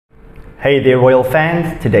Hey there royal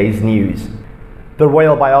fans, today's news. The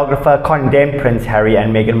royal biographer condemned Prince Harry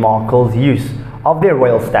and Meghan Markle's use of their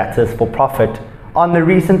royal status for profit on the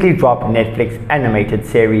recently dropped Netflix animated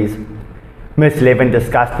series. Miss Levin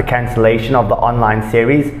discussed the cancellation of the online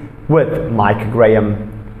series with Mike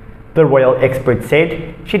Graham. The royal expert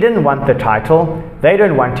said she didn't want the title, they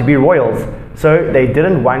don't want to be royals, so they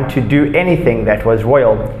didn't want to do anything that was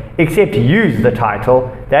royal, except use the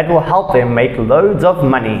title that will help them make loads of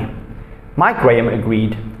money. Mike Graham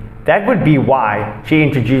agreed. That would be why she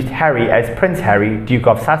introduced Harry as Prince Harry, Duke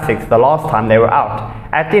of Sussex, the last time they were out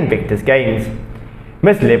at the Invictus Games.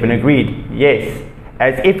 Miss Levin agreed, yes,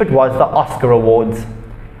 as if it was the Oscar Awards.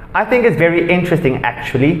 I think it's very interesting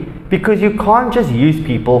actually, because you can't just use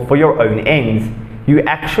people for your own ends. You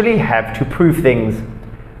actually have to prove things.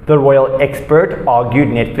 The royal expert argued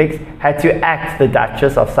Netflix had to axe the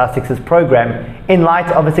Duchess of Sussex's program in light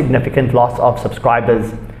of a significant loss of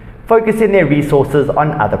subscribers, focusing their resources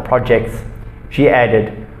on other projects. She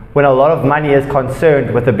added, when a lot of money is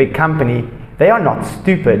concerned with a big company, they are not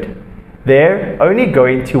stupid. They're only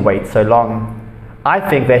going to wait so long. I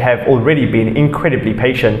think they have already been incredibly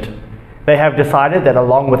patient. They have decided that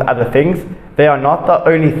along with other things, they are not the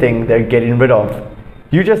only thing they're getting rid of.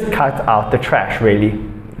 You just cut out the trash, really.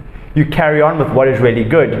 You carry on with what is really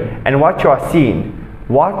good and what you are seeing,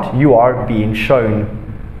 what you are being shown.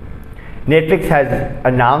 Netflix has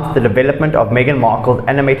announced the development of Meghan Markle's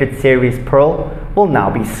animated series Pearl will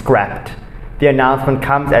now be scrapped. The announcement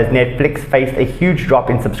comes as Netflix faced a huge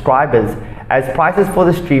drop in subscribers as prices for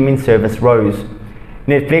the streaming service rose.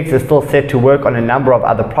 Netflix is still set to work on a number of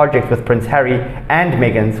other projects with Prince Harry and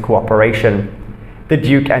Meghan's cooperation. The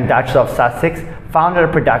Duke and Duchess of Sussex founded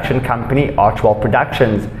a production company, Archwell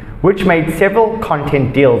Productions, which made several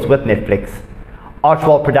content deals with Netflix.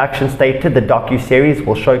 Archwell Productions stated the docu-series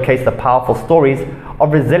will showcase the powerful stories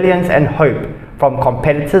of resilience and hope from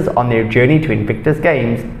competitors on their journey to Invictus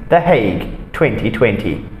Games, The Hague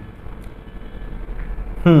 2020.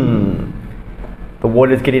 The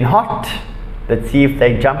water's getting hot. Let's see if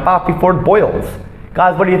they jump out before it boils.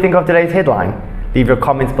 Guys, what do you think of today's headline? Leave your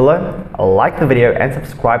comments below, like the video and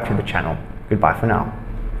subscribe to the channel. Goodbye for now.